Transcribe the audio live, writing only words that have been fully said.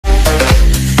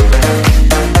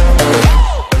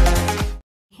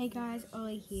Hey guys,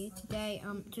 Ollie here. Today,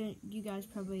 you guys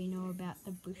probably know about the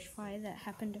bushfire that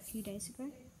happened a few days ago.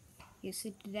 Yeah,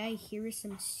 so today here are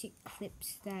some sick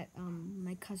clips that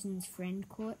my cousin's friend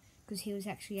caught, because he was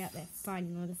actually out there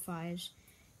fighting all the fires,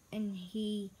 and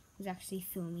he was actually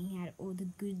filming. He had all the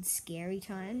good scary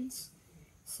times.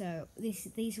 So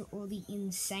these are all the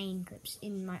insane clips.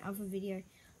 In my other video,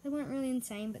 they weren't really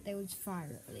insane, but there was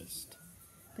fire at least.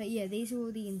 But yeah, these are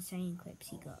all the insane clips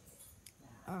he got.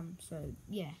 So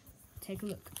yeah, take a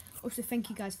look. Also, thank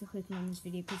you guys for clicking on this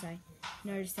video, because I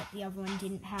noticed that the other one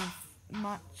didn't have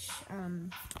much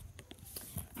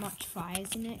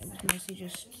fires in it. It was mostly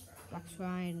just black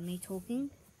fire and me talking.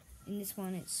 In this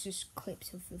one, it's just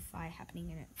clips of the fire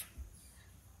happening in it.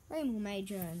 Way more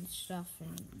major and stuff,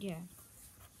 and yeah.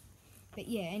 But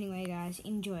yeah, anyway guys,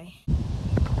 enjoy.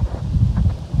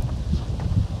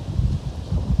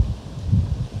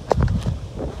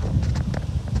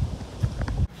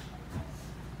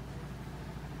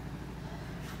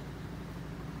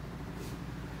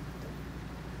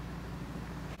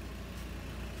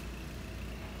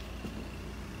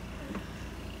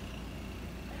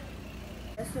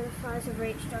 So the fires have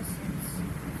reached us.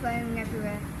 It's flaming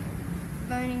everywhere,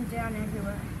 burning down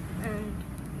everywhere, and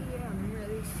yeah, I'm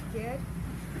really scared.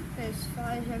 There's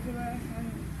fires everywhere,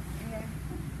 and yeah,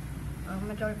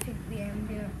 I don't think the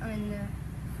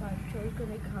fire patrol is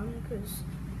gonna come, because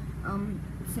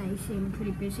they seem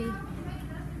pretty busy.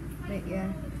 But yeah,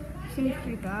 it seems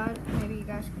pretty bad. Maybe you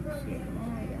guys can see it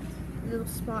more. Yeah, little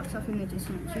sparks up in the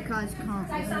distance. You guys can't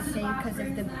really see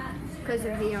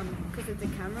because of the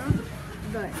camera.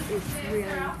 But it's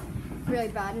really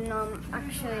bad, and I'm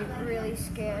actually really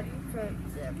scared for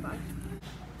the bug.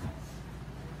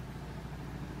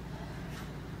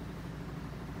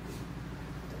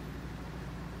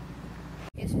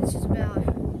 Yes, this is about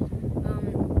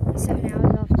 7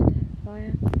 hours after the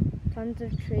fire. Tons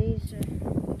of trees are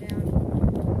down.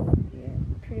 Yeah,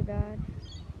 pretty bad.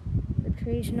 The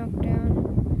trees knocked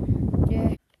down.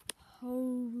 Yeah.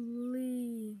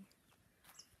 Holy.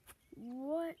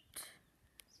 What?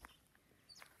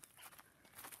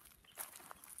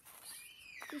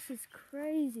 This is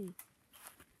crazy.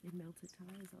 It melted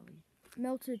tires, Ollie.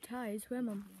 Melted tires? Where,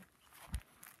 Mum?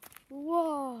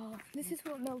 Whoa! This is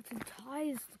what melted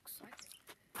tires looks like.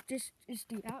 Just is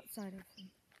the outside of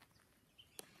them.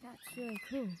 That's really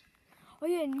cool. Oh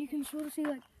yeah, and you can sort of see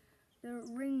like the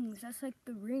rings. That's like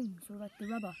the rings, or like the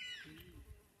rubber.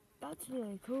 That's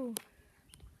really cool.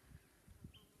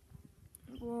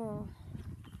 Whoa!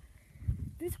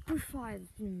 This bushfire is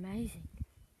amazing.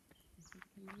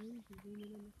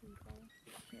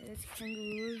 Yeah, there's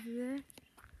kangaroos there.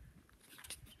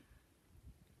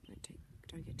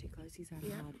 Don't get too close, he's had a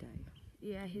hard day.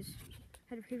 Yeah, he's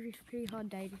had a pretty hard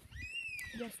day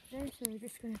yesterday, so we're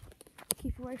just going to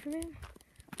keep away from him.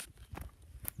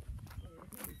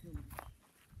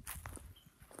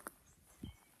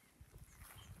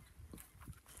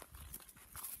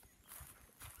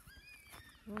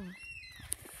 Oh.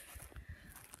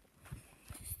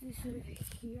 This over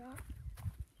here.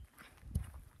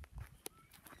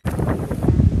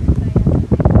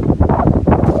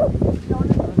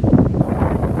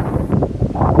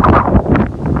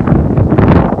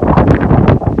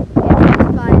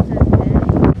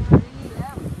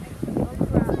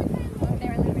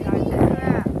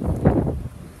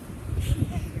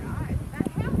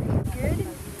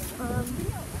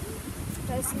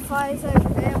 There's some fires over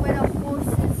there where the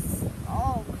horses.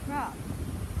 Oh crap!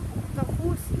 The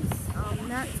horses.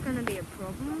 That's gonna be a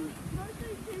problem.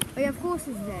 We have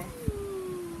horses there.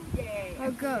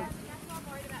 Oh god.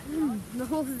 The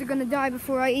horses are gonna die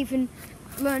before I even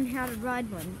learn how to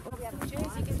ride one.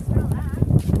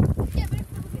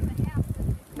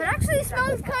 But actually, it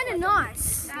smells kind of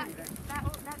nice.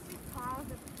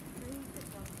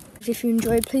 If you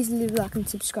enjoyed, please leave a like and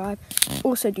subscribe.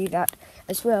 Also do that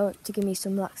as well to give me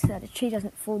some luck so that a tree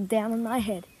doesn't fall down on my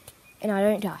head and I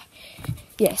don't die.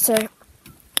 Yeah, so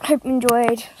hope you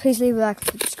enjoyed. Please leave a like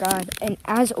and subscribe. And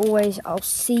as always, I'll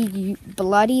see you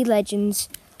bloody legends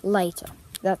later.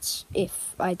 That's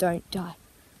if I don't die.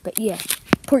 But yeah,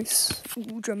 peace.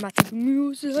 Ooh, dramatic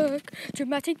music.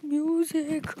 Dramatic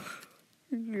music.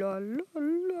 La la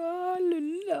la la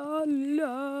la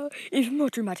la. Even more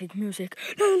dramatic music.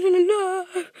 La la la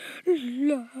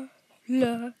la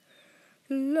la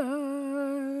la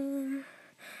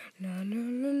la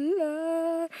la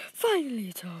la. Finally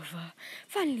it's over.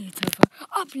 Finally it's over.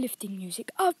 Uplifting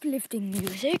music. Uplifting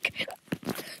music.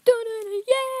 Yeah,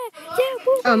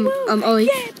 yeah. Ollie.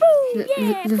 Yeah, boo,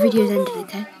 yeah, the video's ended,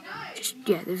 okay?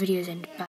 The video's ended. Bye.